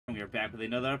We are back with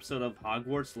another episode of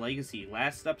Hogwarts Legacy.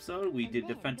 Last episode, we did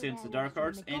Defense Against the Dark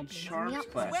Arts and Charms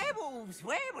class. Werewolves,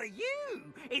 where were you?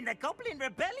 In the Goblin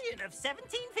Rebellion of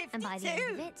 1752? And by the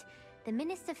end of it, the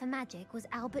Minister for Magic was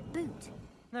Albert Boot.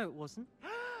 No, it wasn't.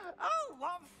 Oh,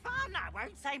 what fun! I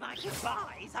won't say my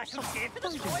goodbyes. I shall cheer for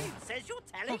the boy who says you're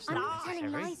telling I'm not lies.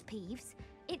 telling lies, Peeves.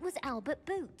 It was Albert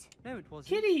Boot. No, it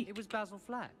wasn't. Kitty! It was Basil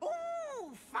Flack.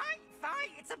 Ooh, fight!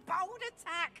 It's a bold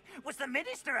attack. Was the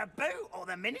Minister a boot or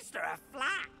the Minister a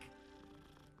flack?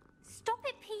 Stop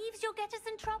it, Peeves. You'll get us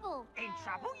in trouble. In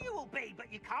trouble you will be,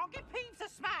 but you can't give Peeves a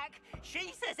smack. She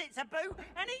says it's a boot,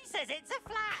 and he says it's a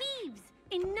flack. Peeves,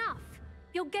 enough.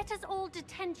 You'll get us all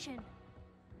detention.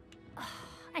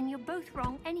 And you're both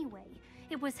wrong anyway.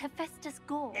 It was Hephaestus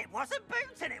Gore. It wasn't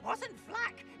boot and it wasn't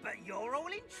flack, but you're all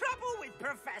in trouble with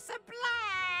Professor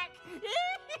Black.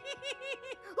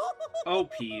 Oh,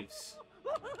 Peeves.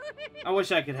 I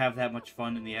wish I could have that much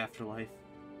fun in the afterlife.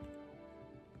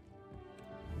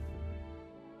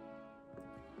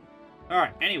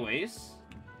 Alright, anyways.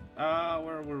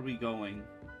 Where were we going?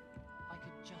 I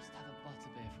could just have a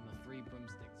butterbeer from the Three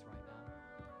Broomsticks right now.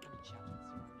 Let me chat with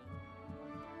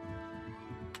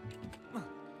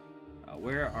Serena.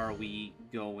 Where are we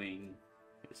going?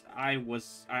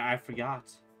 I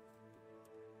forgot.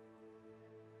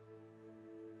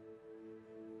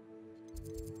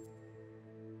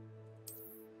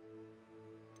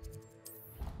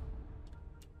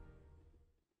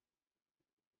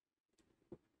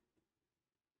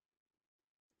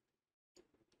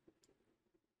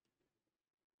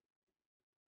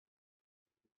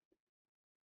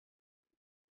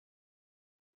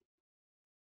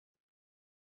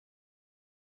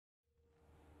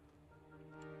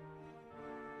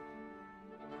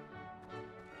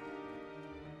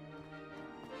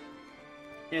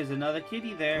 There's another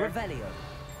kitty there. Revelio.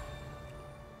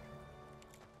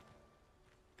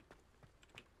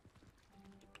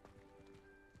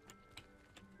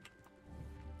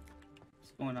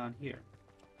 What's going on here?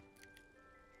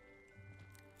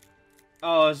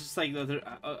 Oh, it's just like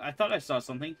I thought I saw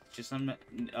something. Just some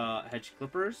hedge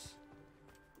clippers.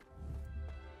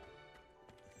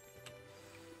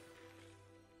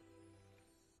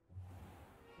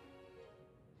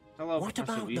 Hello, What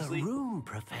Professor about Weasley. the room,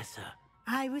 Professor?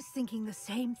 I was thinking the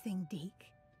same thing,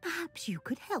 Deke. Perhaps you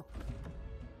could help.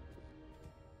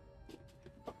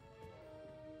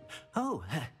 Oh,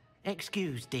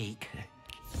 excuse Deke.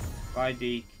 Bye,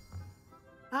 Deke.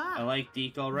 I like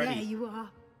Deke already. There you are.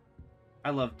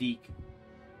 I love Deke.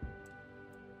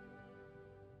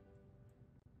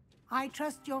 I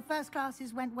trust your first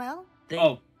classes went well?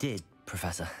 They did,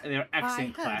 Professor. They're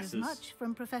excellent I heard classes. as much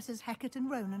from Professors Hecat and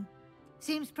Ronan.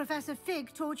 Seems Professor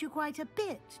Fig taught you quite a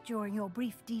bit during your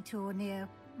brief detour near...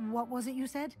 what was it you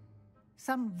said?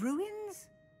 Some ruins?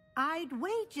 I'd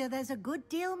wager there's a good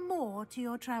deal more to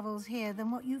your travels here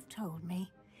than what you've told me.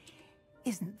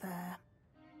 Isn't there?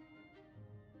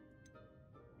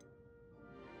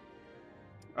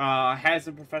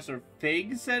 Hasn't Professor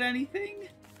Fig said anything?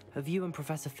 Have you and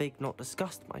Professor Fig not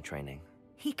discussed my training?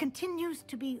 He continues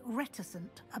to be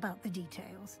reticent about the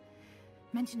details,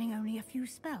 mentioning only a few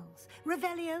spells.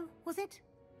 Revelio, was it?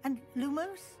 And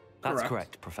Lumos? That's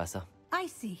correct, Professor. I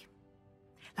see.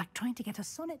 Like trying to get a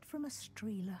sonnet from a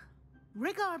streeler.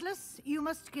 Regardless, you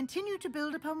must continue to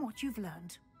build upon what you've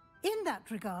learned. In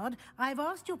that regard, I've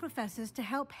asked your professors to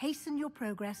help hasten your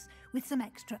progress with some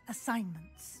extra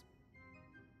assignments.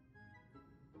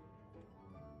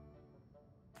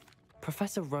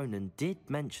 Professor Ronan did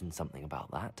mention something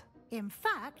about that. In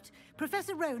fact,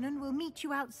 Professor Ronan will meet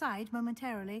you outside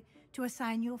momentarily to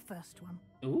assign your first one.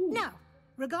 Ooh. Now,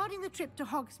 regarding the trip to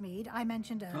Hogsmeade I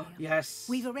mentioned earlier. Yes.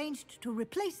 We've arranged to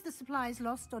replace the supplies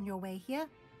lost on your way here,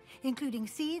 including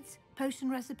seeds, potion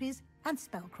recipes, and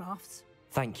spellcrafts.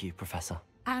 Thank you, Professor.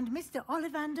 And Mr.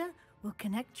 Ollivander will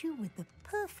connect you with the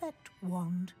perfect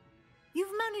wand.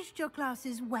 You've managed your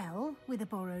classes well with a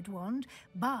borrowed wand,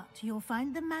 but you'll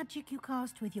find the magic you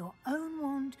cast with your own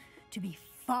wand to be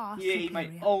far Yay, superior. my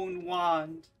own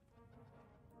wand.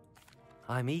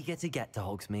 I'm eager to get to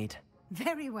Hogsmeade.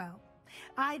 Very well.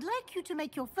 I'd like you to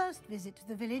make your first visit to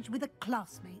the village with a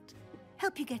classmate.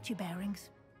 Help you get your bearings.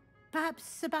 Perhaps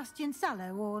Sebastian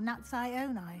Sallow or Natsai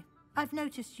Onai. I've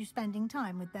noticed you spending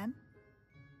time with them.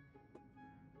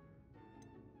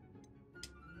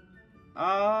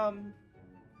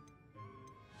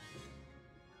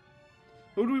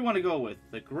 Who do we want to go with?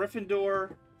 The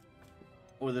Gryffindor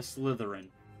or the Slytherin?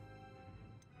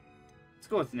 Let's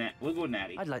go with We'll go with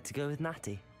Natty. I'd like to go with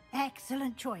Natty.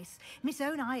 Excellent choice. Miss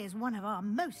Onai is one of our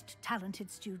most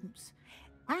talented students.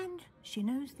 And she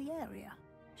knows the area.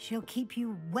 She'll keep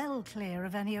you well clear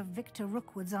of any of Victor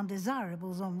Rookwood's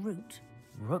undesirables en route.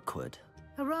 Rookwood?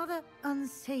 A rather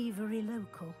unsavory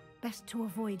local. Best to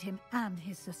avoid him and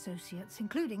his associates,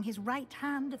 including his right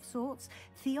hand of sorts,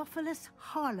 Theophilus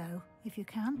Harlow, if you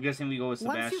can. I'm guessing we go with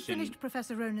Sebastian. Once you've finished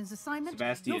Professor Ronan's assignment,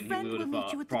 Sebastian, your friend he would will meet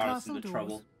have you at the brought us castle into doors.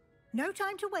 trouble. No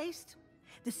time to waste.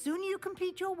 The sooner you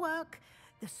complete your work,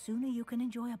 the sooner you can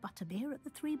enjoy a butterbeer at the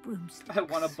Three Broomsticks. I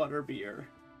want a butterbeer.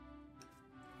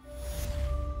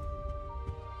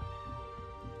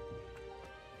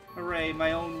 Hooray,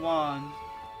 my own wand.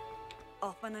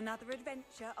 Off on another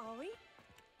adventure, are we?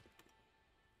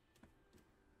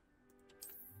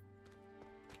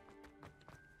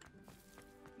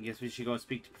 I guess we should go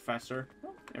speak to Professor.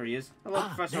 Oh, there he is. Hello,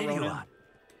 Professor there Ronan. you are.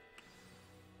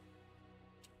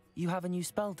 You have a new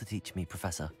spell to teach me,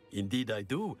 Professor. Indeed I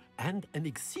do, and an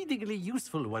exceedingly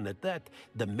useful one at that.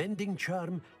 The mending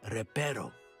charm,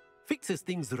 Reparo. Fixes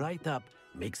things right up,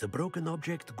 makes a broken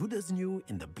object good as new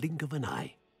in the blink of an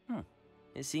eye.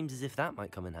 It seems as if that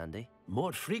might come in handy.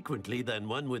 More frequently than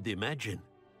one would imagine.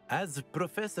 As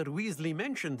Professor Weasley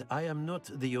mentioned, I am not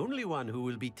the only one who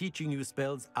will be teaching you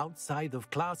spells outside of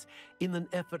class in an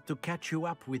effort to catch you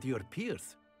up with your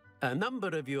peers. A number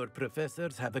of your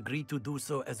professors have agreed to do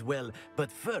so as well, but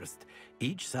first,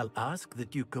 each shall ask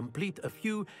that you complete a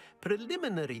few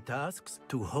preliminary tasks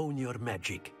to hone your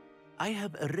magic. I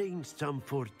have arranged some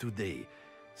for today.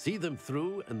 See them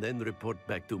through and then report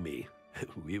back to me.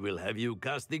 We will have you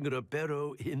casting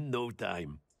Reparo in no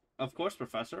time. Of course,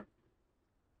 Professor.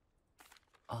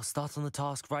 I'll start on the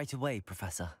task right away,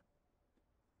 Professor.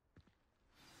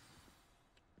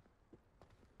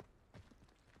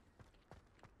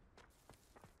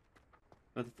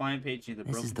 But the flying page near the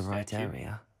This broken is the right statue.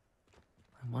 area.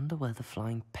 I wonder where the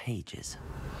flying page is.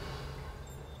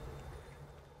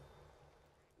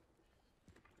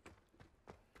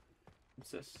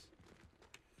 What's this?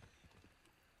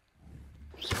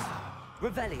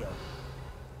 Revelio.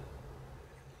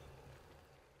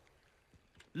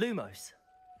 Lumos.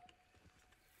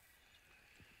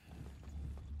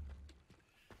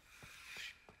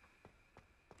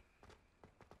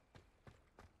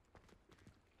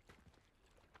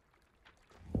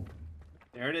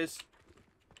 There it is.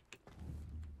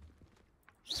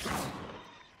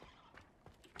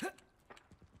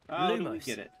 Oh, we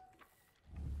get it.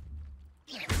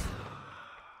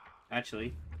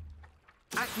 Actually.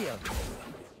 Accio.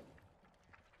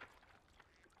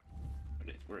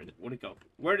 Where'd it go?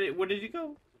 Where did it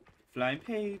go? Flying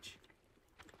page.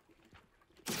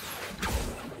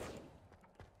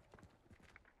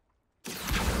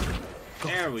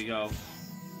 There we go.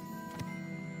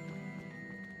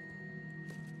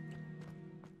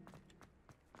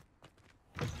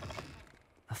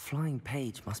 A flying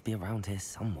page must be around here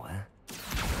somewhere.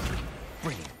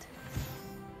 Brilliant.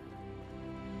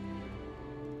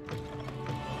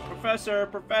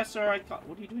 Professor, I caught.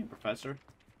 What are you doing, Professor?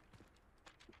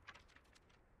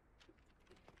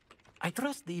 I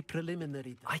trust the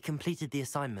preliminary... I completed the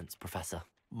assignments, Professor.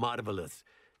 Marvelous.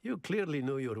 You clearly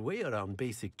know your way around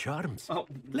basic charms. Oh,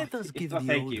 let us give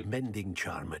the old mending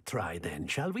charm a try then,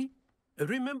 shall we?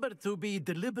 Remember to be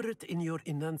deliberate in your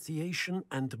enunciation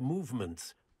and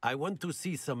movements. I want to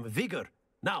see some vigor.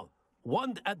 Now,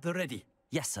 wand at the ready.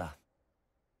 Yes, sir.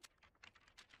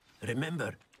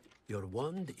 Remember, your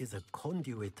wand is a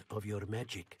conduit of your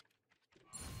magic.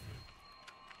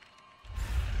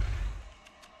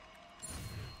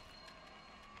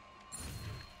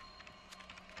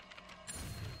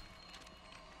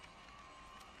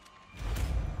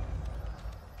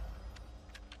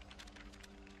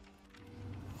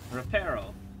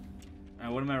 Reparo.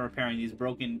 What am I repairing? These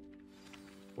broken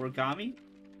origami?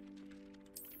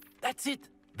 That's it.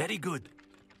 Very good.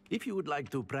 If you would like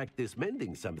to practice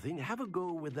mending something, have a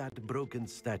go with that broken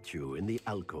statue in the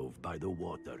alcove by the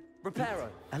water. Reparo.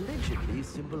 It allegedly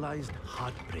symbolized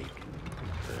heartbreak.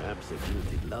 Perhaps a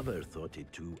guilty lover thought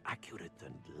it too accurate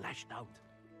and lashed out.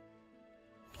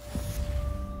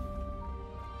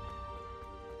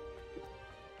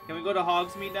 Can we go to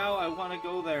Hogsmeade now? I want to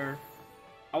go there.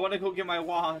 I want to go get my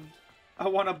wand. I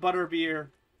want a butterbeer.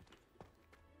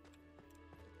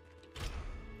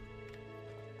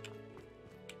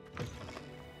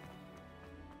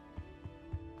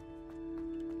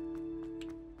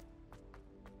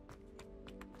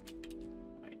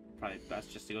 Right, probably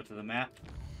best just to go to the map.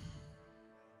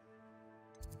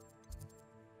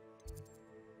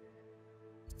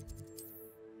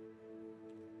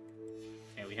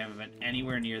 Okay, we haven't been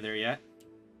anywhere near there yet.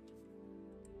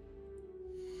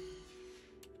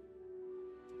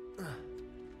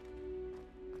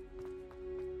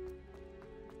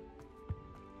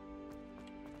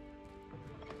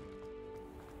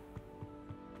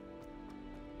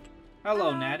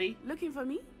 Hello, Natty. Looking for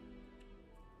me?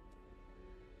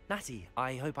 Natty,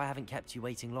 I hope I haven't kept you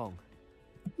waiting long.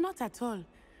 Not at all.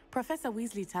 Professor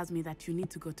Weasley tells me that you need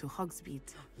to go to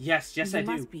Hogsmeade. Yes, I do. You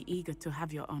must be eager to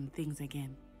have your own things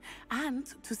again. And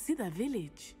to see the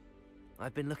village.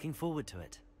 I've been looking forward to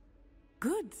it.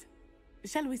 Good.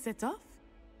 Shall we set off?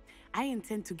 I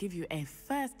intend to give you a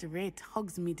first-rate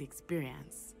Hogsmeade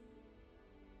experience.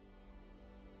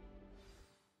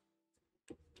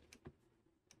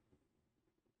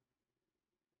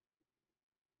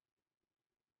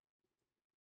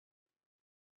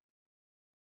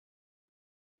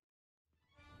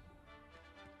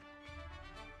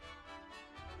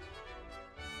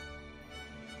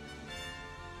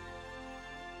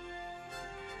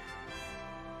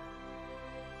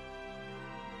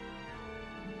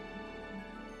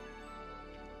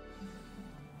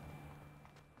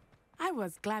 I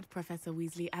was glad Professor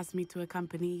Weasley asked me to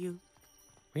accompany you.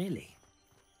 Really?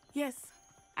 Yes,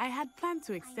 I had planned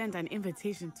to extend an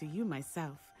invitation to you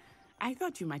myself. I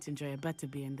thought you might enjoy a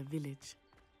Butterbeer in the village.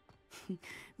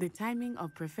 The timing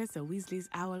of Professor Weasley's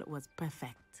owl was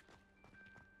perfect.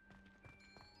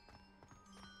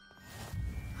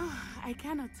 I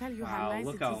cannot tell you how nice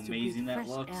look it how is to amazing breathe that fresh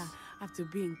looks. air after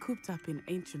being cooped up in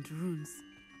ancient ruins.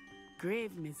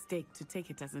 Grave mistake to take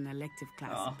it as an elective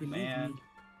class, Oh, believe man. me.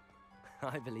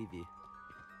 I believe you.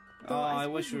 Oh, I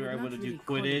suppose wish we you were would able not to do really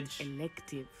call it Quidditch.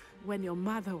 elective, when your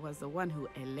mother was the one who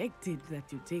elected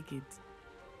that you take it.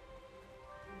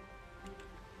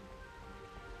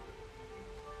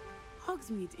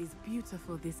 Hogsmeade is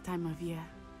beautiful this time of year.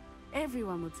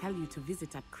 Everyone will tell you to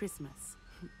visit at Christmas,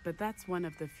 but that's one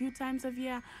of the few times of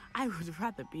year I would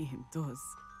rather be indoors.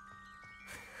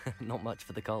 Not much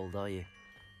for the cold, are you?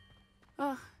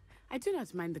 Oh, I do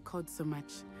not mind the cold so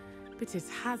much, but it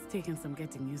has taken some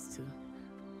getting used to.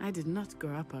 I did not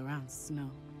grow up around snow.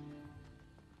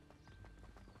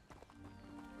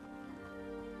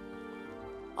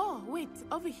 Oh, wait,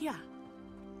 over here.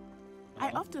 I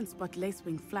often spot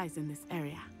lacewing flies in this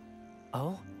area.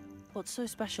 Oh? What's so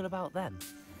special about them?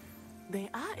 They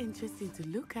are interesting to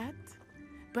look at,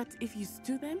 but if you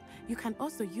stew them, you can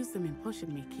also use them in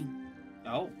potion making.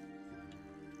 Oh.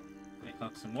 Can I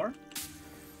cook some more?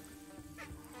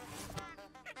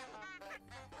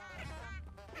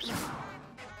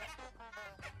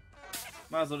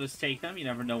 Might as well just take them. You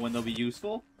never know when they'll be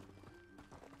useful.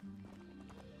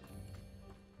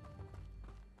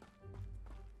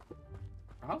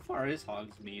 How far is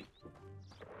Hogsmeade?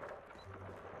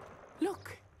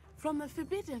 Look, from the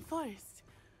Forbidden Forest.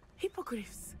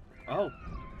 Hippogriffs. Oh.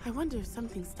 I wonder if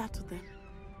something startled them.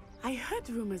 I heard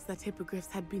rumors that hippogriffs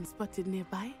had been spotted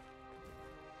nearby.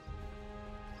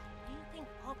 Do you think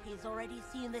Poppy's already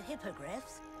seen the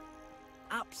hippogriffs?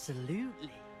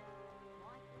 Absolutely.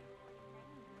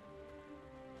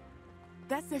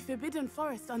 That's the Forbidden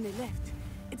Forest on the left.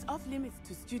 It's off limits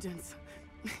to students,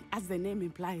 as the name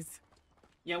implies.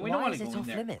 Yeah, we don't want Why to is go it in off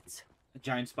there. limits?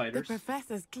 Giant The spiders.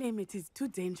 professors claim it is too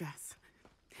dangerous.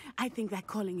 I think that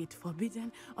calling it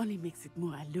forbidden only makes it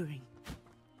more alluring.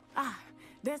 Ah,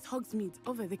 there's Hogsmeade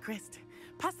over the crest.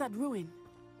 Past that ruin.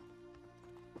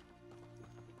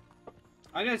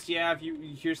 I guess, yeah, if you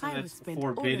hear something I that's would spend all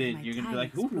of forbidden, my you're going to be time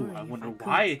like, ooh, exploring I if wonder I could.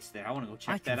 why it's there. I want to go I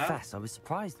check that out. confess, I was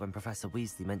surprised when Professor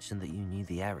Weasley mentioned that you knew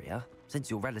the area, since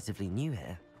you're relatively new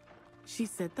here. She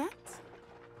said that?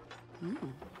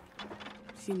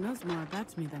 She knows more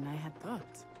about me than I had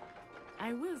thought.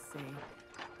 I will say,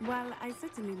 while I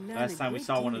certainly learned Last time we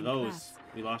saw one of those,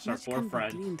 we lost our much poor can be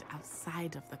friend. gleaned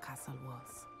outside of the castle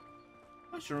walls.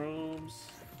 Mushrooms.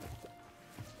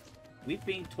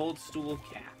 Weeping toadstool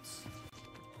cats.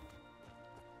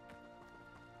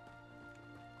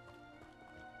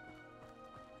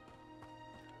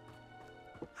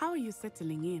 How are you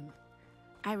settling in?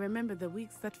 I remember the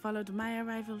weeks that followed my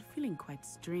arrival feeling quite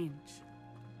strange.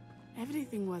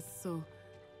 Everything was so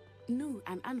new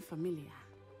and unfamiliar.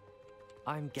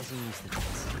 I'm getting used to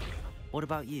this. What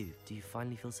about you? Do you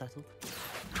finally feel settled?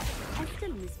 I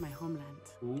still miss my homeland.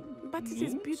 Ooh, But it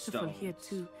is beautiful moonstones. here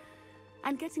too.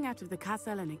 And getting out of the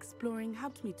castle and exploring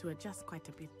helped me to adjust quite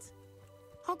a bit.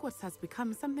 Hogwarts has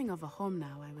become something of a home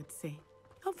now, I would say.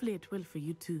 Hopefully it will for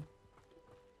you too.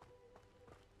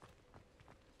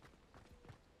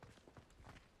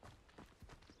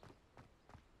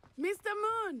 Mr.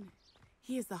 Moon!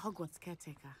 He is the Hogwarts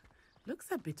caretaker. Looks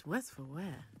a bit worse for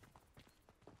wear.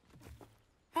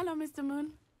 Hello, Mr.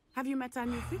 Moon. Have you met our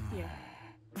new fifth year?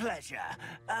 Pleasure.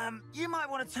 You might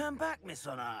want to turn back, Miss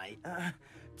On-Eye.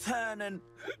 Turn and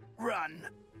run.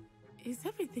 Is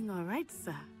everything all right,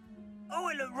 sir? Oh,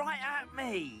 it looked right at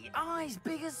me. Eyes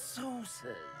big as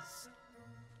saucers.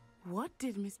 What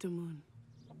did Mr. Moon?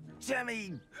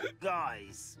 Jemmy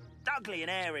guys. Ugly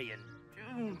and airy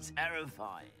and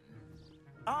terrifying.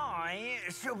 I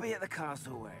shall be at the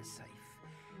castle where it's safe.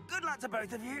 Good luck to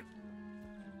both of you.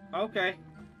 Okay.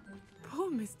 Poor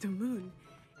Mr. Moon.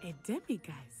 A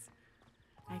demiguise.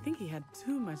 I think he had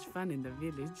too much fun in the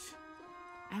village.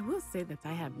 I will say that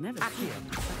I have never seen him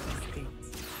in such a state.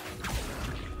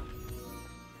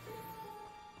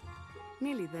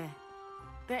 Nearly there.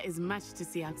 There is much to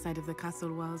see outside of the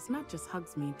castle walls, not just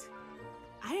Hogsmeade.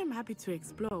 I am happy to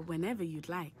explore whenever you'd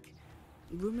like.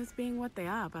 Rumors being what they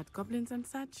are about goblins and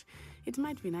such, it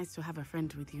might be nice to have a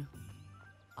friend with you.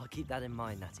 I'll keep that in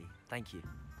mind, Natty. Thank you.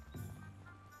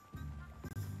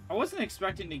 I wasn't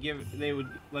expecting they would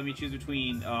let me choose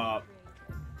between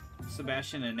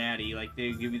Sebastian and Natty. Like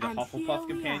they give me the And Hufflepuff here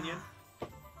we companion. are.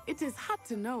 It is hard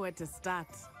to know where to start.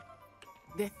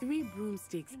 The Three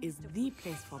Broomsticks is the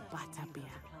place for Butterbeer.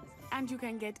 And you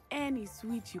can get any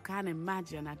sweet you can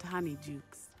imagine at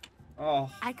Honeydukes.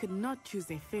 Oh. I could not choose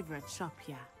a favorite shop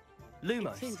here.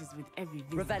 Lumos. It changes with every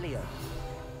visit. Revelio.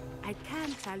 I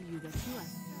can tell you that you are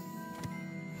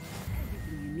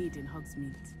everything you need in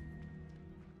Hogsmeade.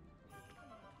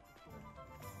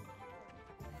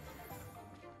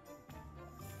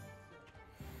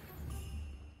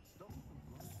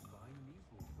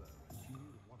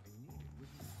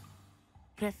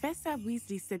 Professor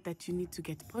Weasley said that you need to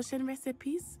get potion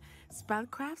recipes,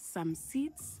 spellcrafts, some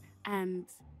seeds, and...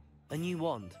 A new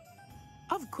wand.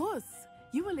 Of course!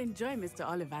 You will enjoy Mr.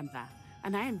 Ollivander,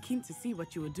 and I am keen to see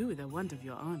what you will do with a wand of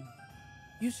your own.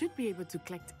 You should be able to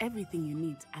collect everything you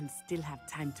need and still have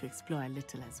time to explore a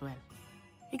little as well.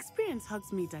 Experience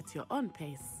Hogsmeade at your own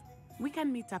pace. We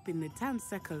can meet up in the town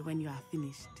circle when you are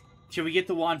finished. Should we get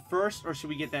the wand first, or should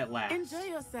we get that last? Enjoy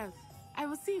yourself. I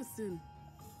will see you soon.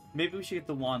 Maybe we should get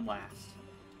the wand last.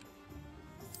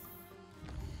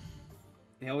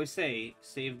 They always say,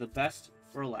 save the best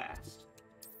for last.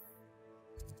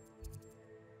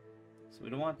 So we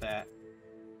don't want that.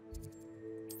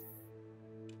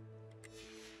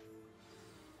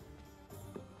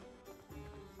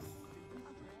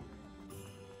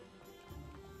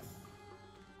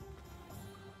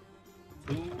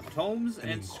 Tomes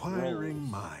and inquiring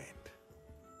scrolls. mind.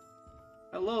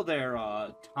 Hello there,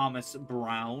 Thomas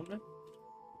Brown.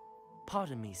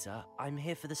 Pardon me, sir. I'm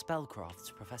here for the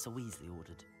spellcrafts Professor Weasley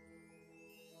ordered.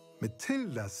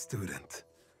 Matilda, student.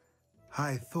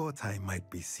 I thought I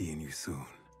might be seeing you soon.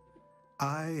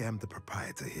 I am the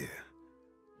proprietor here,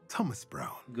 Thomas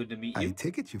Brown. Good to meet you. I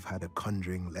take it you've had a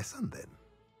conjuring lesson then?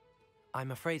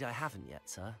 I'm afraid I haven't yet,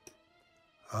 sir.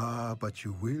 Ah, but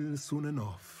you will soon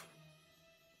enough.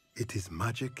 It is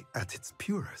magic at its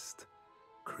purest,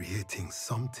 creating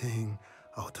something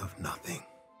out of nothing.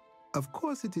 Of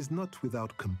course, it is not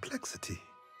without complexity,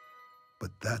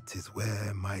 but that is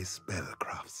where my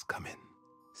spellcrafts come in.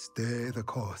 Stay the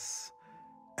course,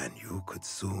 and you could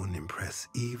soon impress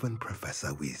even Professor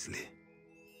Weasley.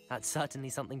 That's certainly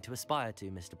something to aspire to,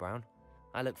 Mr. Brown.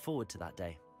 I look forward to that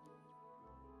day.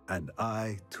 And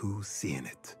I, too, see in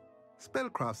it.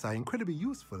 Spellcrafts are incredibly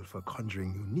useful for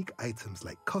conjuring unique items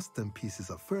like custom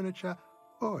pieces of furniture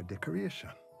or decoration.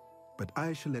 But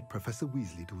I shall let Professor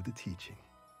Weasley do the teaching.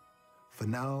 For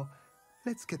now,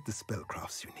 let's get the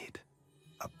spellcrafts you need.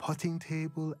 A potting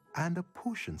table and a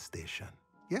potion station,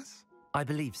 yes? I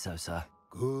believe so, sir.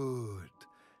 Good.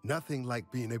 Nothing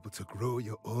like being able to grow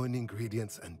your own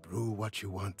ingredients and brew what you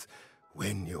want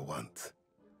when you want.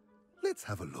 Let's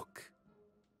have a look.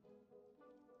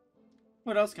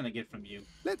 What else can I get from you?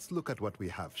 Let's look at what we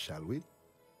have, shall we?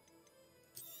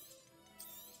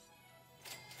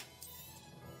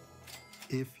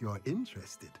 If you're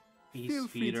interested, feel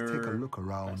free to take a look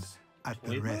around at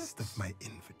the rest of my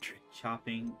inventory.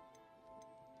 Chopping.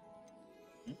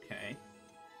 Okay.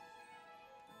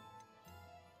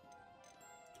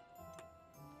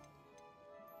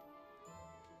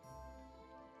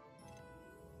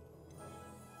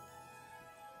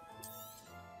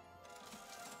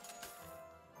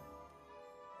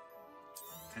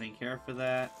 I didn't care for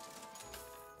that.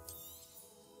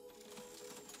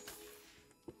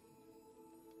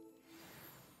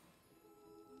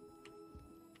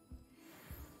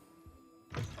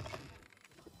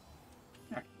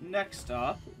 Alright, next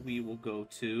up, we will go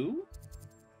to...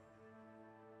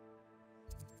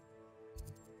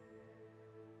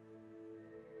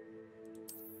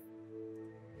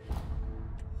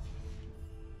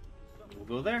 We'll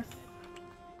go there.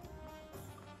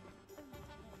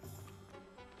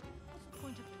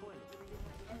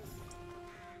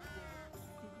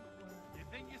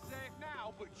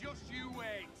 But just you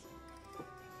wait.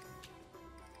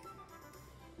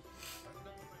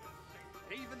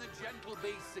 Even the gentle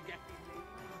beasts are getting...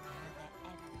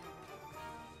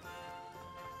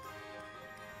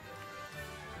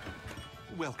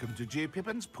 welcome to J.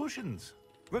 Pippin's Potions.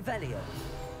 Revelio.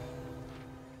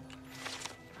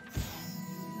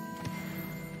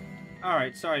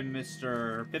 Alright, sorry,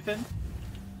 Mr. Pippin.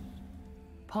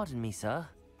 Pardon me, sir.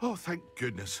 Oh, thank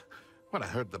goodness. When I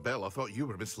heard the bell, I thought you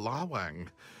were Miss Lawang.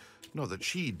 Not that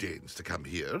she deigns to come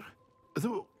here.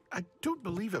 Though, I don't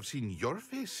believe I've seen your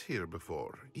face here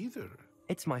before, either.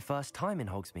 It's my first time in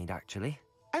Hogsmeade, actually.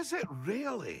 Is it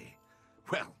really?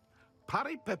 Well,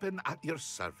 Parry Pippin at your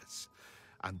service.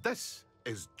 And this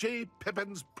is J.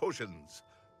 Pippin's Potions.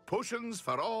 Potions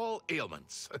for all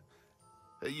ailments.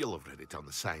 You'll have read it on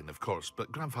the sign, of course,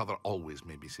 but Grandfather always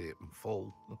made me say it in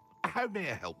full. How may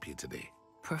I help you today?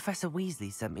 Professor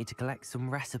Weasley sent me to collect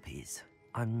some recipes.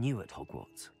 I'm new at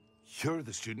Hogwarts. You're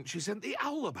the student she sent the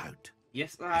owl about.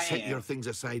 Yes, I Set am. your things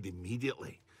aside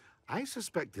immediately. I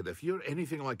suspected if you're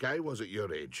anything like I was at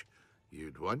your age,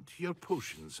 you'd want your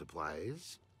potion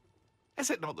supplies. Is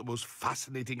it not the most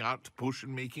fascinating art,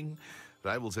 potion making?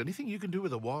 Rivals anything you can do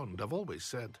with a wand, I've always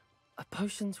said. Are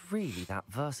potions really that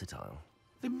versatile?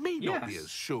 They may not be Yes. as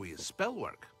showy as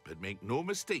spellwork, but make no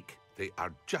mistake, they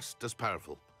are just as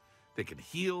powerful. They can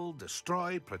heal,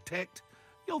 destroy, protect.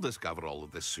 You'll discover all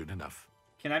of this soon enough.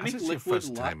 Can I make As it's your liquid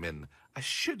first luck? time in, I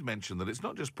should mention that it's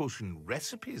not just potion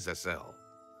recipes I sell.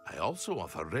 I also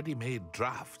offer ready-made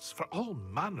drafts for all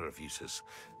manner of uses,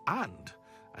 and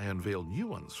I unveil new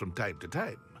ones from time to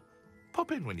time.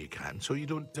 Pop in when you can so you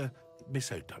don't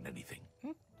miss out on anything.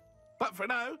 But for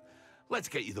now, let's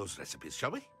get you those recipes,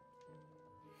 shall we?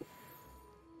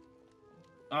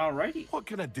 Alrighty. What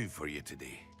can I do for you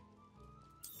today?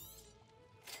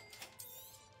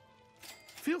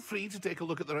 Feel free to take a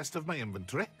look at the rest of my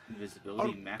inventory.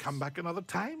 Invisibility Or max. come back another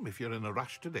time if you're in a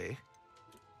rush today.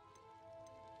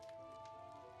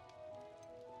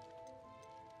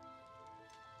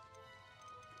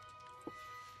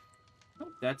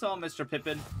 Nope, that's all, Mr.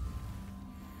 Pippin.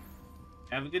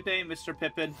 Have a good day, Mr.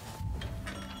 Pippin.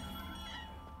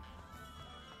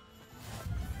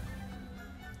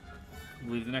 I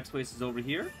believe the next place is over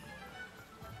here.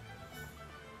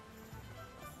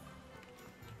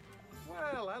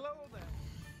 Well, hello there.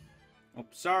 Oh,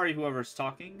 sorry, whoever's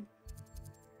talking.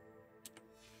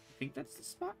 I think that's the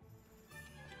spot.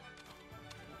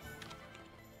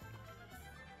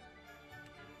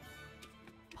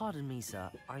 Pardon me, sir.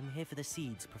 I'm here for the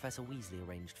seeds Professor Weasley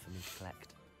arranged for me to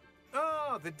collect.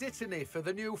 Oh, the dittany for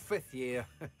the new 5th year.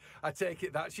 I take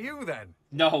it that's you then?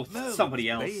 No, Merlin's somebody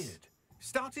else. beard.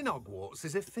 Starting Hogwarts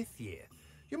as a 5th year.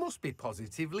 You must be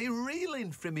positively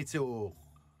reeling from it all.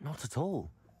 Not at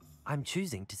all. I'm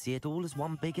choosing to see it all as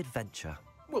one big adventure.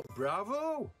 Well,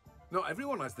 bravo. Not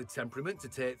everyone has the temperament to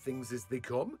take things as they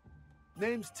come.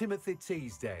 Name's Timothy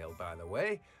Teasdale, by the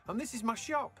way, and this is my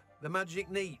shop, the Magic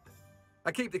Neep.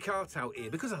 I keep the cart out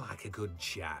here because I like a good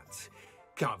chat.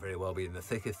 Can't very well be in the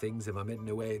thick of things if I'm hidden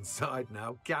away inside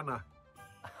now, can I?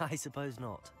 I suppose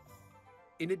not.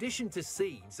 In addition to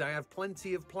seeds, I have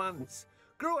plenty of plants.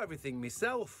 Grow everything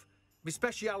myself. My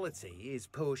speciality is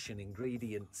potion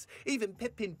ingredients. Even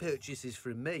Pippin purchases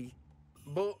from me.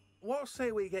 But what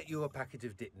say we get you a packet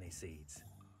of Dittany seeds?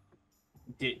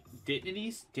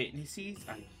 Dittany seeds?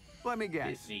 Let me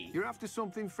guess. Dittany. You're after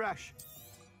something fresh.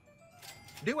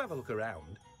 Do have a look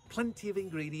around. Plenty of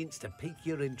ingredients to pique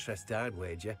your interest, I'd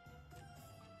wager.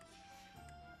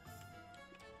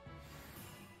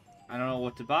 I don't know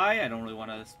what to buy. I don't really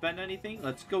want to spend anything.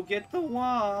 Let's go get the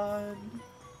wand.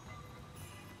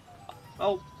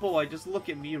 Oh boy, just look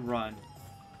at me run.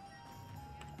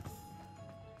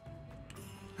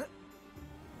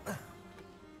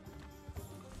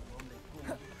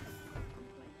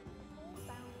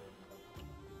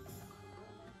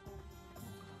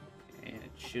 And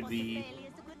it should be...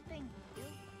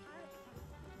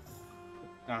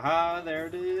 Aha, there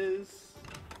it is.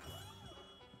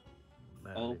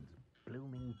 Oh.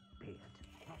 Blooming beard.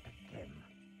 What a gem.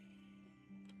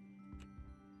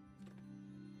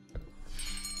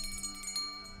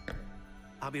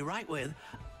 I'll be right with...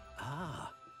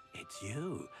 Ah, it's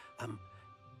you.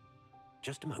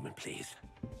 Just a moment, please.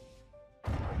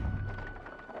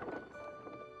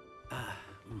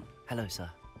 Hello, sir.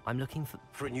 I'm looking for...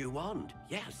 For a new wand,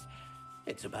 yes.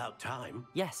 It's about time.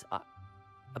 Yes,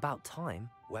 about time?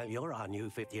 Well, you're our new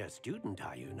 5th-year student,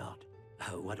 are you not?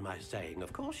 Oh, what am I saying?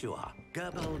 Of course you are.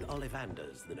 Gerbold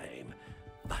Ollivander's the name.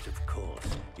 But of course,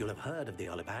 you'll have heard of the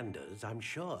Ollivanders, I'm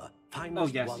sure. Oh,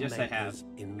 yes, yes, I have.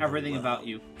 Everything about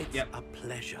you. It's Yep. a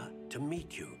pleasure to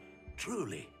meet you,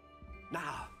 truly.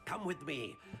 Now, come with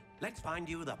me. Let's find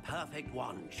you the perfect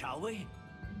one, shall we?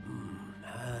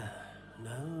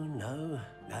 No,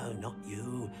 not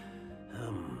you.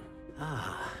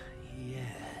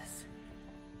 Yes.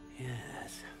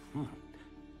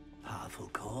 powerful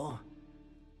core.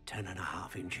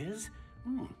 10.5 inches.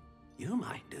 You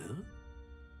might do.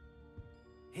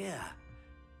 Here,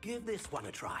 give this one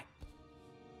a try.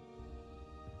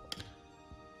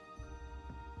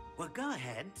 Well, go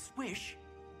ahead, swish.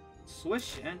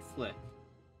 Swish and flick.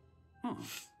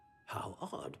 How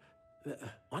odd.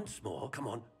 Once more, come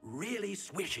on, really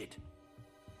swish it.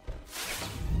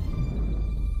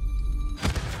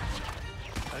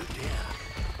 Oh dear.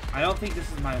 I don't think this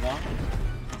is my wand.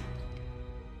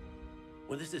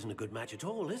 Well, this isn't a good match at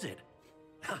all, is it?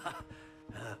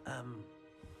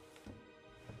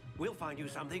 We'll find you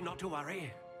something, not to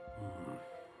worry.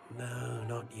 No,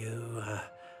 not you.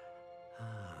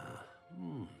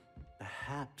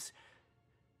 Perhaps.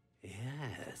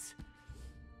 Yes.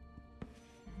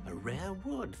 A rare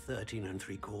wood, 13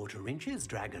 3/4 inches,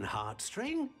 dragon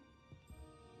heartstring.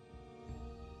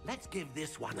 Let's give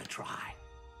this one a try.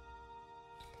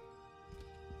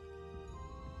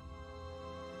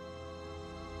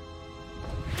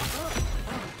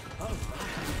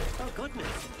 Oh,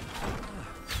 goodness.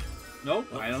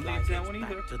 Nope, I don't think it's that one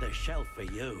either. Back to the shelf for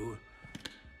you.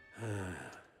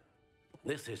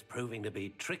 This is proving to be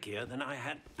trickier than I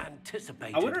had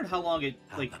anticipated. I wondered how long it,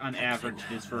 like, on average,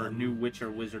 it is for a new witch or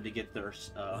wizard to get their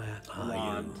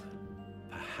wand.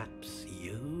 Perhaps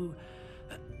you?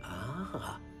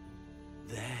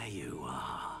 There you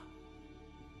are.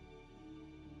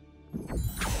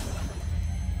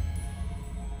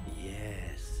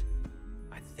 Yes,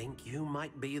 I think you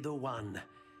might be the one.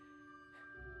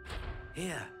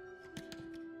 Here,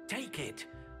 take it.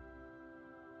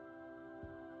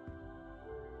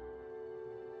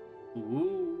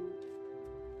 Ooh.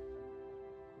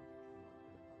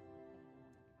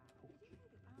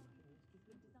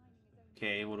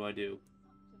 Okay, what do I do?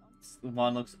 The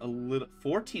wand looks a little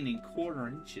 14 1/4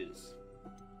 inches.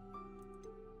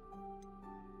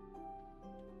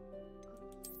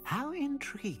 How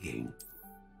intriguing.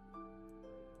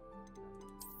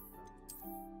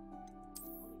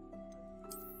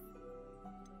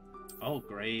 Oh,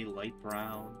 gray, light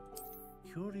brown.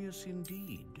 Curious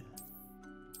indeed.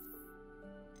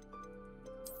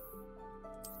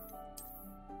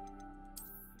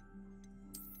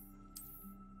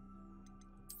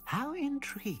 How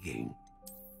intriguing.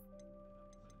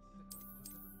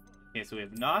 Okay, so we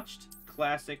have notched,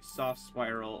 classic, soft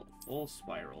spiral, full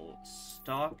spiral,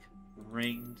 stock,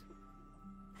 ringed,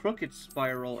 crooked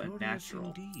spiral, and natural.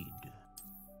 Indeed.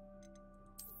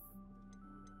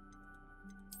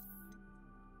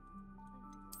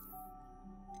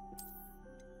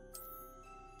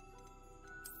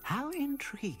 How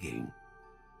intriguing.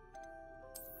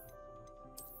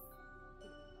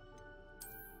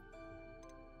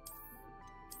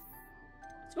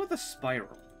 Let's go with the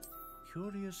spiral.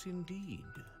 Curious indeed.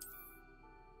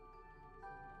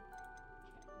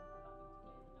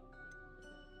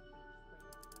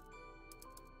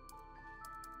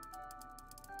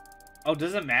 Oh,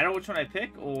 does it matter which one I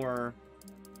pick, or...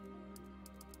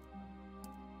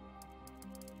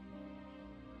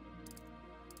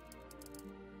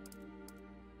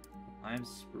 Lime,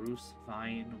 spruce,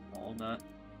 vine, walnut.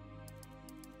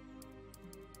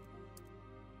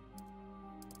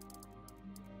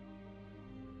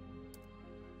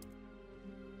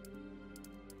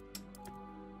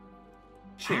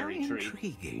 Cherry tree.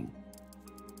 Intriguing.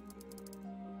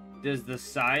 Does the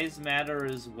size matter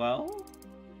as well?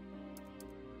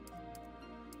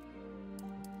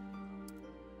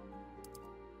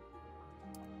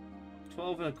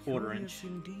 $12 1/4 inch.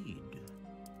 Indeed.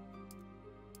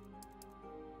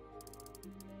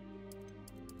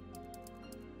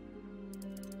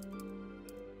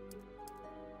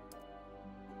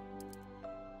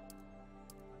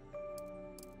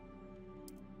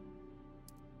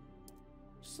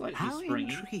 Slightly How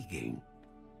springy. intriguing.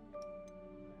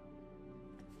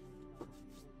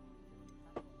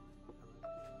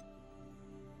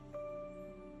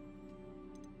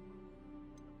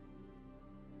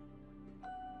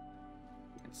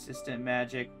 Consistent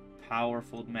magic,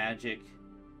 powerful magic,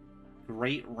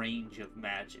 great range of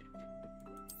magic.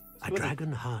 A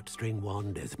dragon heartstring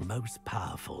wand is most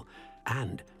powerful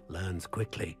and learns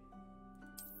quickly.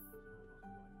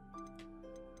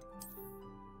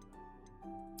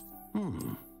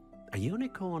 A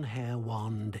unicorn hair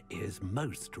wand is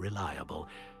most reliable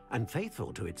and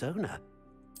faithful to its owner.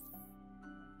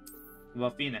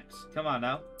 Well, Phoenix, come on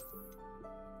now.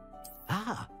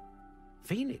 Ah,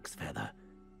 phoenix feather.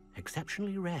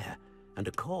 Exceptionally rare, and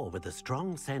a core with a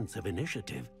strong sense of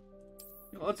initiative.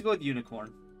 Let's go with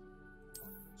unicorn.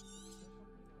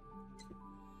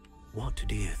 What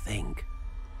do you think?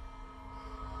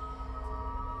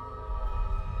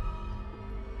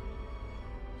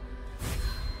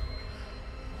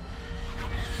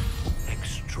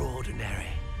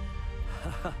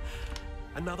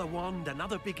 another wand,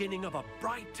 another beginning of a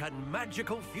bright and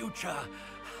magical future.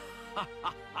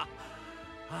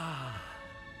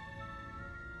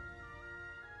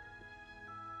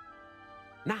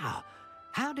 Now,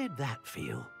 how did that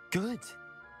feel? Good.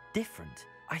 Different.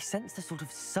 I sensed a sort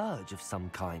of surge of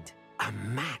some kind. A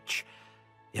match.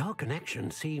 Your connection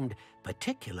seemed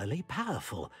particularly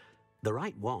powerful. The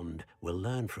right wand will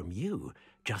learn from you,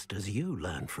 just as you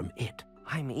learn from it.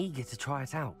 I'm eager to try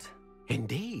it out.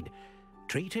 Indeed.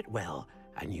 Treat it well,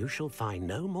 and you shall find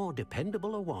no more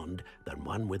dependable a wand than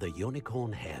one with a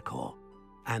unicorn hair core.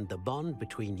 And the bond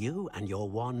between you and your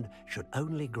wand should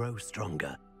only grow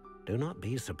stronger. Do not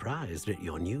be surprised at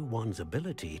your new wand's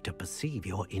ability to perceive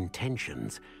your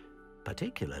intentions,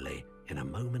 particularly in a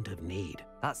moment of need.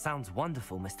 That sounds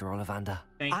wonderful, Mr. Ollivander.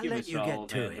 I'll let you get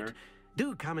to it.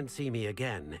 Do come and see me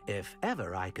again if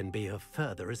ever I can be of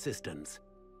further assistance.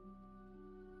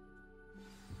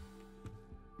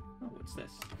 Oh, what's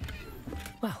this?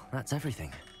 Well, that's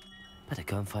everything. Better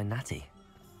go and find Natty.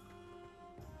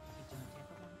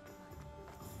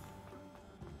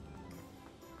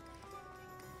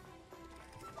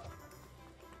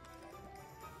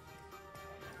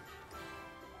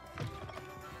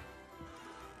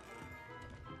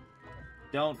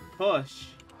 Don't push.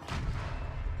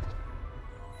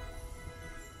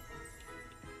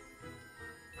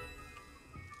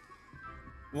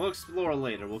 We'll explore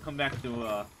later. We'll come back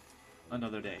to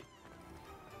another day.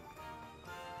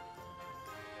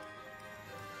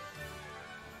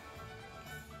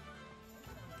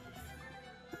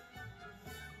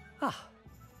 Ah,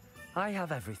 I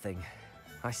have everything.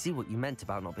 I see what you meant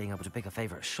about not being able to pick a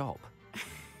favorite shop.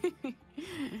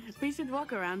 We should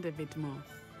walk around a bit more.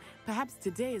 Perhaps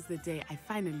today is the day I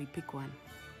finally pick one.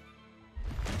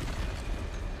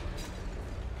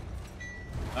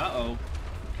 Uh-oh.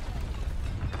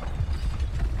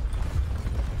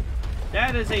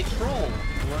 That is a troll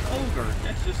or an ogre.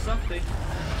 That's just something.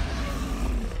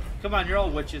 Come on, you're all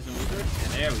witches and wizards.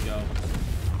 And there we go.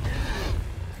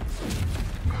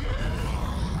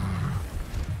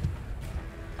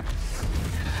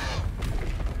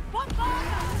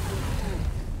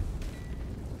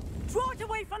 Draw it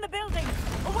away from the building!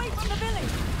 Away from the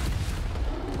village!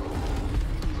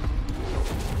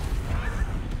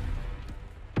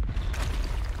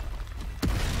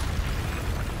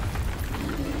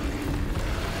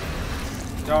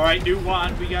 Alright, new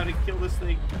wand. We gotta kill this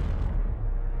thing.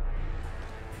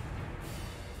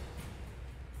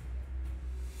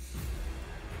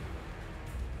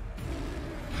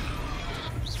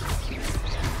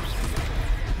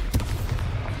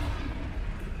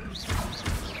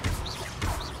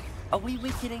 Are we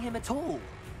weakening him at all?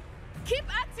 Keep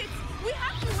at it! We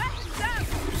have to wear him down!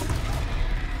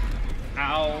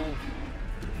 Ow.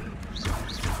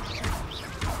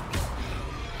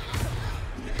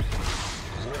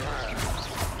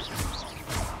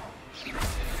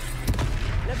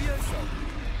 Levioso!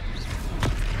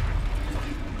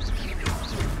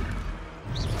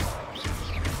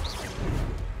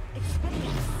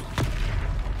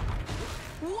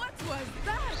 What was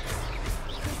that?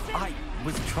 I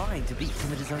was trying to beat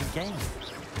him at his own game.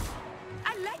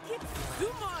 I like it! Do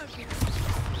more of it!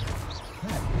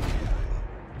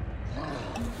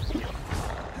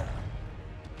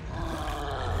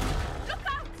 Look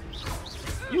out!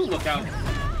 You look out.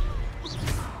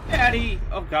 Daddy!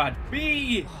 Oh god,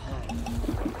 B!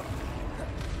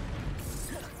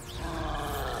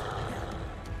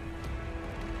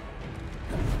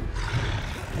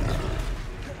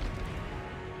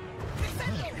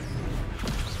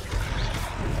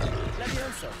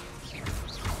 Levioso!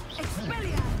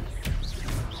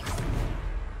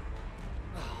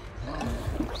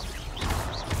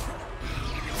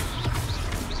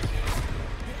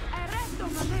 Arresto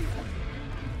momento!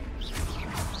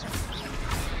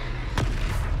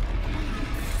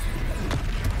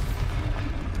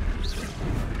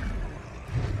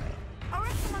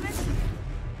 Arresto momento!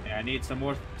 Yeah, I need some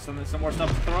more stuff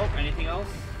to throw. Anything else?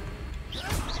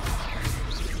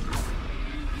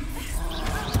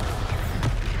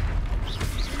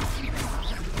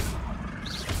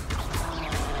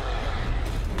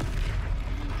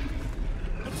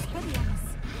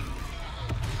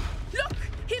 Look!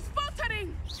 He's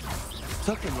faltering!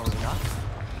 Took him long enough.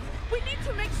 We need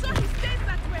to make sure he stays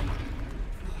that way!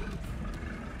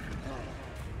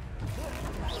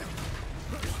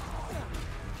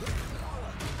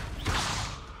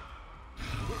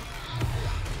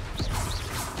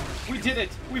 We did it!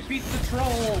 We beat the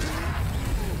troll!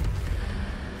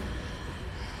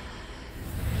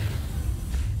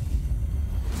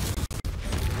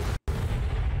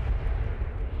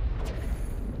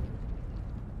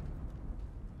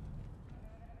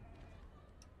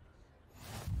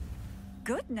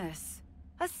 goodness!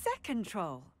 A second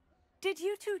troll. Did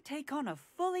you two take on a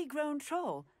fully grown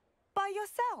troll by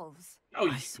yourselves? Oh,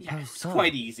 I suppose so.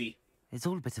 Quite easy. It's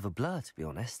all a bit of a blur, to be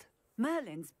honest.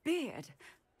 Merlin's beard.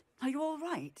 Are you all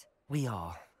right? We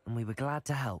are, and we were glad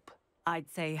to help. I'd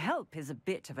say help is a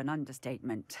bit of an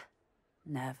understatement.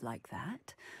 Nerve like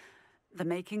that. The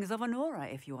makings of an aura,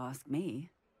 if you ask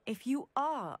me. If you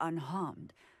are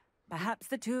unharmed, perhaps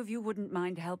the two of you wouldn't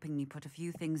mind helping me put a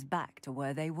few things back to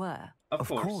where they were. Of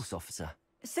course, officer.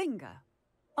 Singer.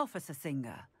 Officer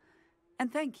Singer.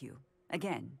 And thank you,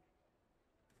 again.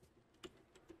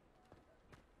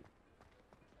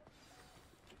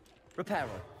 Reparo.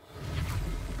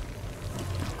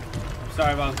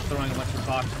 Sorry about throwing a bunch of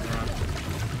boxes around.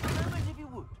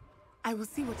 I will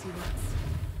see what he wants.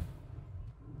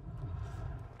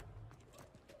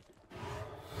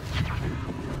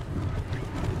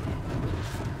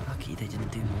 Lucky they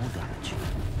didn't do more damage.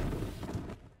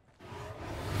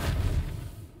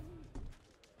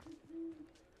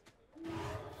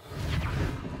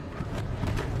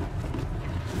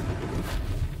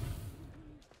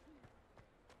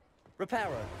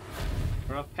 Reparo.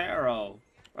 Reparo.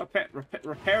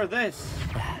 Repair this.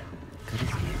 Good as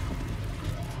you.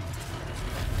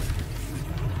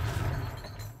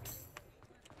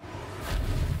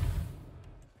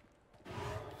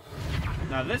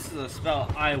 Now this is a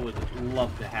spell I would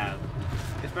love to have,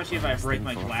 especially if I break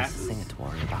my glasses. Thing to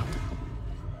worry about.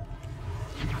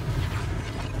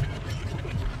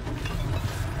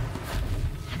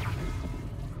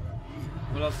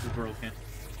 What else is broken?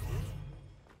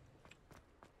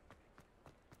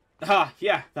 Ah,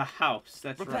 yeah, the house.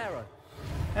 That's right.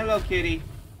 Hello, kitty.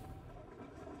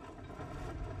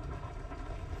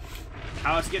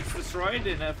 House gets destroyed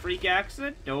in a freak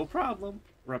accident? No problem.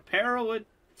 Reparo it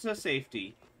to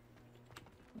safety.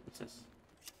 What's this?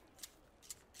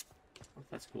 Oh,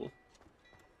 that's cool.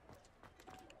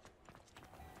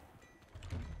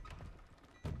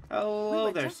 Hello we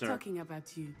were there, just sir. Talking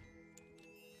about you.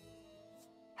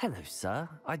 Hello, sir.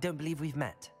 I don't believe we've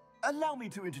met. Allow me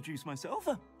to introduce myself,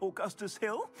 Augustus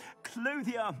Hill,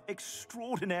 clothier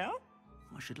extraordinaire.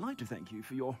 I should like to thank you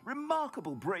for your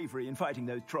remarkable bravery in fighting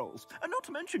those trolls, and not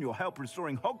to mention your help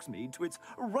restoring Hogsmeade to its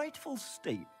rightful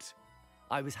state.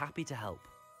 I was happy to help.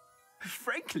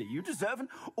 Frankly, you deserve an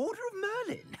Order of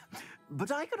Merlin.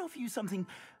 But I can offer you something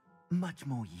much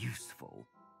more useful.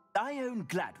 I own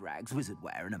Gladrag's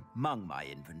wizardware, and among my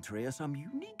inventory are some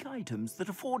unique items that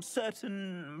afford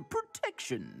certain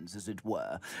protections, as it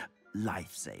were.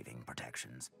 Life-saving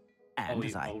protections. And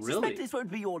as I suspect this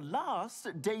won't be your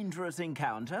last dangerous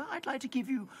encounter, I'd like to give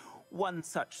you one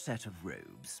such set of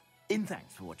robes, in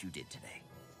thanks for what you did today.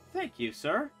 Thank you,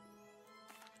 sir.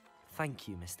 Thank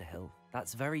you, Mr. Hill.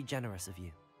 That's very generous of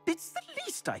you. It's the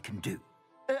least I can do.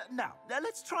 Now,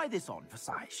 let's try this on for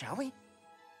size, shall we?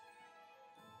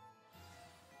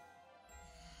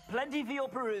 Plenty for your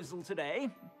perusal today.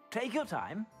 Take your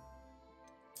time.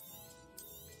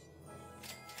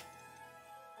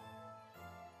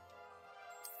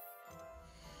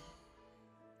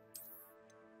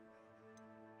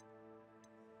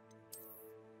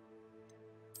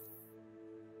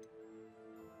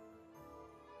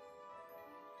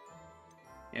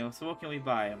 Yeah, so what can we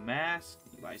buy? A mask?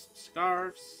 Can we buy some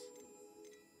scarves?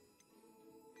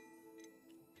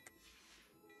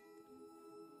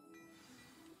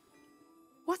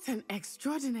 What an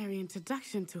extraordinary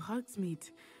introduction to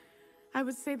Hogsmeade. I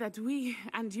would say that we,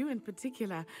 and you in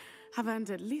particular, have earned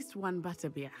at least one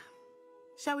Butterbeer.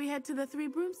 Shall we head to the Three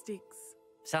Broomsticks?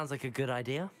 Sounds like a good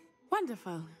idea.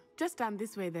 Wonderful. Just down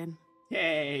this way then.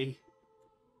 Yay!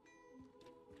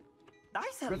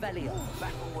 Nice Revelio.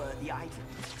 Battle-worthy items.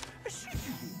 Should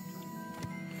you be?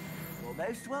 You're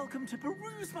most welcome to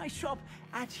peruse my shop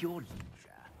at your leisure.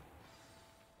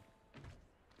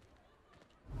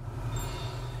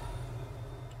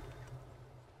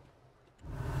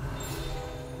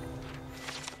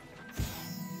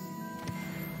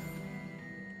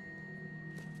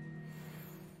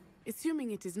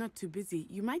 Assuming it is not too busy,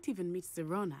 you might even meet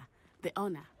Serona, the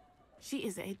owner. She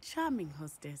is a charming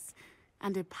hostess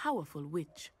and a powerful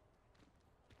witch.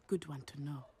 Good one to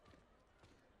know.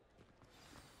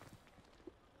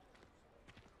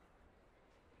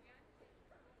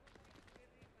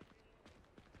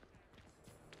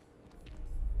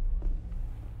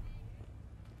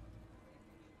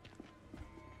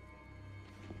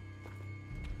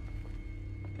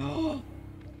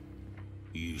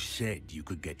 You said you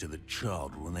could get to the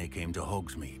child when they came to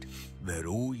Hogsmeade. That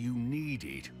all you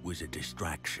needed was a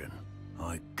distraction.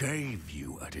 I gave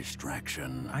you a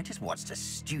distraction. I just watched a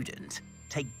student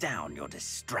take down your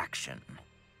distraction.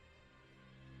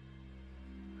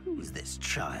 Who Who's this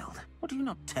child? What are you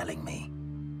not telling me?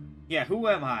 Yeah, who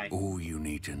am I? All you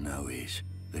need to know is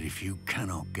that if you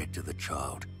cannot get to the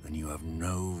child, then you have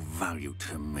no value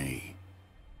to me.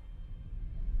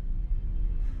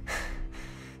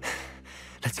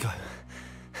 Let's go.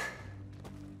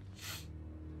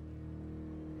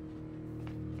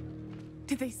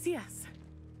 Did they see us?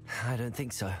 I don't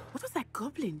think so. What was that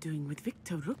goblin doing with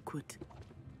Victor Rookwood?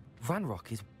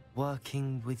 Ranrock is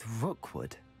working with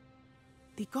Rookwood.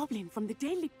 The goblin from the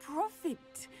Daily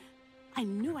Prophet. I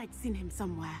knew I'd seen him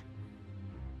somewhere.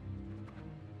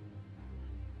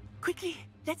 Quickly,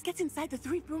 let's get inside the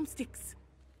 3 broomsticks.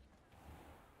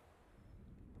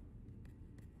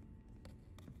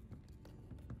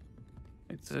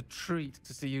 It's a treat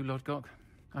to see you, Lodgok.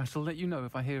 I shall let you know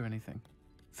if I hear anything.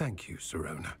 Thank you,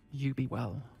 Sirona. You be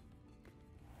well.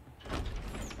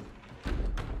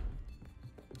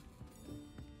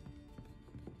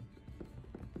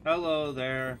 Hello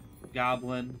there,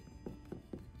 goblin.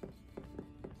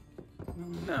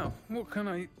 Now, what can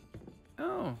I...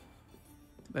 Oh.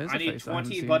 There's I a need face I haven't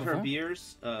 20 seen butter before.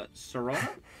 beers. Sirona?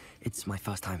 It's my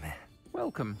first time here.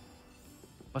 Welcome.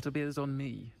 Butterbeer's on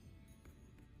me.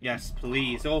 Yes,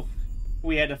 please. Oh,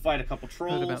 we had to fight a couple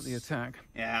trolls. Heard about the attack.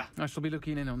 Yeah. I shall be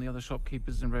looking in on the other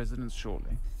shopkeepers and residents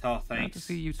shortly. Oh, Glad thanks. to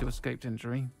see you two escaped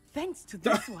injury. Thanks to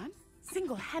this one,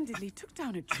 single-handedly took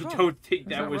down a troll. I don't think Is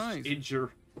that that was right? injured.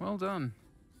 Well done.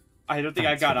 I don't think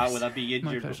Thanks, I got out Chris. without being My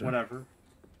injured, but pleasure. whatever.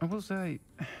 I will say,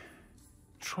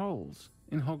 trolls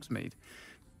in Hogsmeade.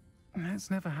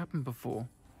 That's never happened before.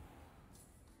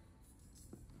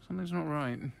 Something's not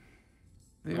right.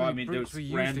 The Well, I only mean, brutes there's we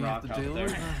usually have Ranrock to out deal there.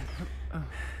 with.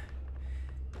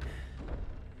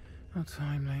 How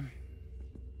timely.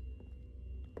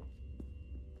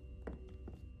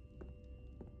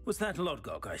 Was that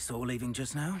Lodgok I saw leaving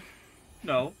just now?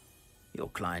 No. Your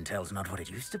clientele's not what it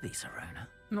used to be, Sirona.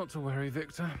 Not to worry,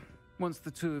 Victor. Once the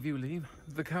 2 of you leave,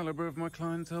 the caliber of my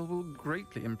clientele will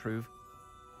greatly improve.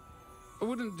 I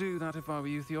wouldn't do that if I were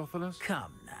you, Theophilus.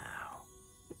 Come now.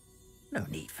 No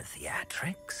need for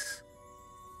theatrics.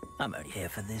 I'm only here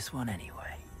for this one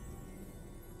anyway.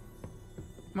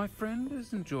 My friend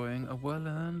is enjoying a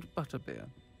well-earned butterbeer.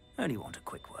 Only want a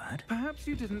quick word. Perhaps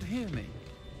you didn't hear me.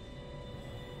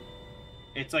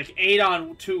 It's like 8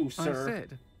 on 2, I sir.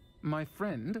 said, my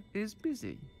friend is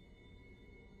busy.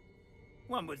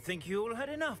 One would think you all had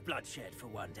enough bloodshed for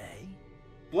one day.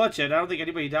 Bloodshed? I don't think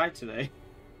anybody died today.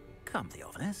 Come,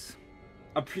 Theophilus.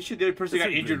 I'm pretty sure the only person who got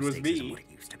The 3 injured was broomsticks isn't me. what it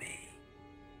used to be.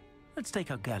 Let's take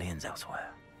our galleons elsewhere.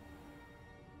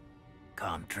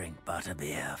 Can't drink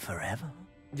butterbeer forever.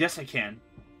 Yes, I can.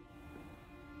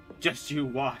 Just you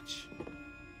watch.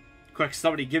 Quick,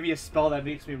 somebody give me a spell that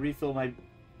makes me refill my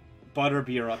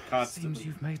butterbeer up constantly. Seems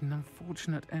you've made an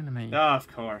unfortunate enemy. Ah, of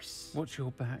course. Watch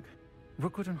your back.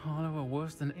 Rookwood and Harlow are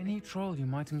worse than any troll you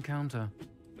might encounter.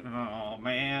 Oh,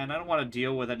 man. I don't want to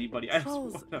deal with anybody. I just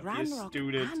Trolls, want to be a Ranrock,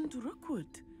 student. and Rookwood.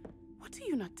 What are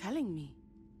you not telling me?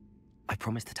 I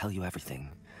promised to tell you everything,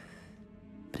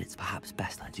 but it's perhaps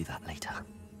best I do that later.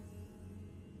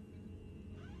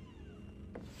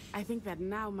 I think that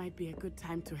now might be a good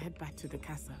time to head back to the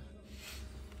castle.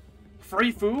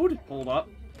 Free food? Hold up.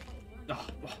 Oh,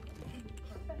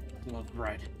 love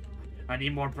bread. I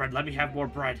need more bread. Let me have more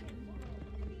bread.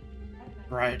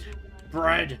 Bread.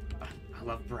 Bread. I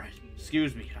love bread.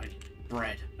 Excuse me.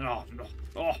 Bread. Oh, no.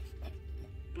 Oh.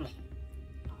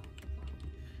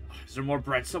 Is there more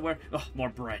bread somewhere? Oh, more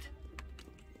bread.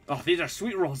 Oh, these are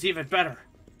sweet rolls. Even better.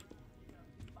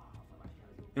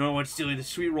 The only one stealing the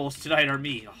sweet rolls tonight are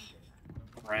me.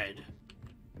 Oh, bread.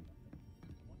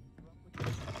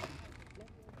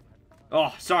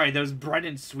 Oh, sorry, there was bread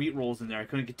and sweet rolls in there. I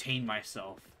couldn't contain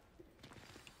myself.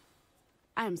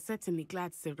 I am certainly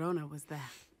glad Sirona was there.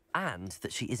 And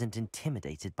that she isn't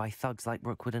intimidated by thugs like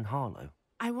Rookwood and Harlow.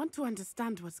 I want to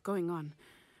understand what's going on,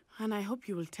 and I hope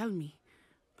you will tell me.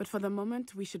 But for the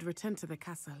moment, we should return to the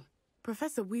castle.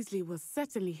 Professor Weasley will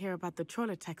certainly hear about the troll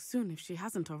attack soon if she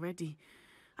hasn't already.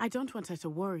 I don't want her to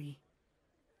worry.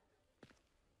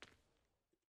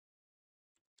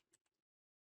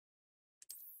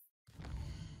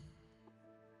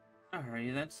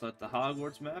 Alrighty then, select the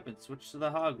Hogwarts map and switch to the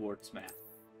Hogwarts map.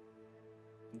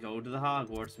 Go to the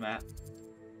Hogwarts map.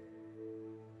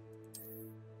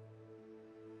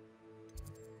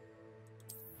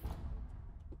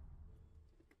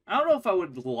 I don't know if I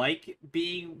would like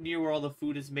being near where all the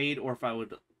food is made or if I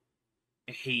would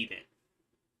hate it.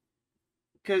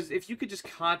 Because if you could just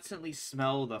constantly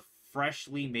smell the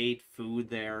freshly made food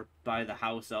there by the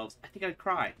house elves, I think I'd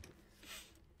cry.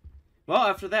 Well,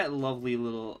 after that lovely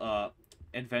little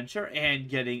adventure and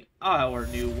getting our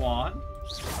new wand,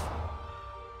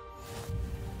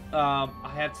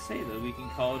 I have to say that we can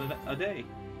call it a day.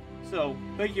 So,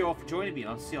 thank you all for joining me,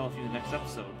 and I'll see all of you in the next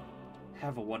episode.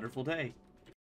 Have a wonderful day.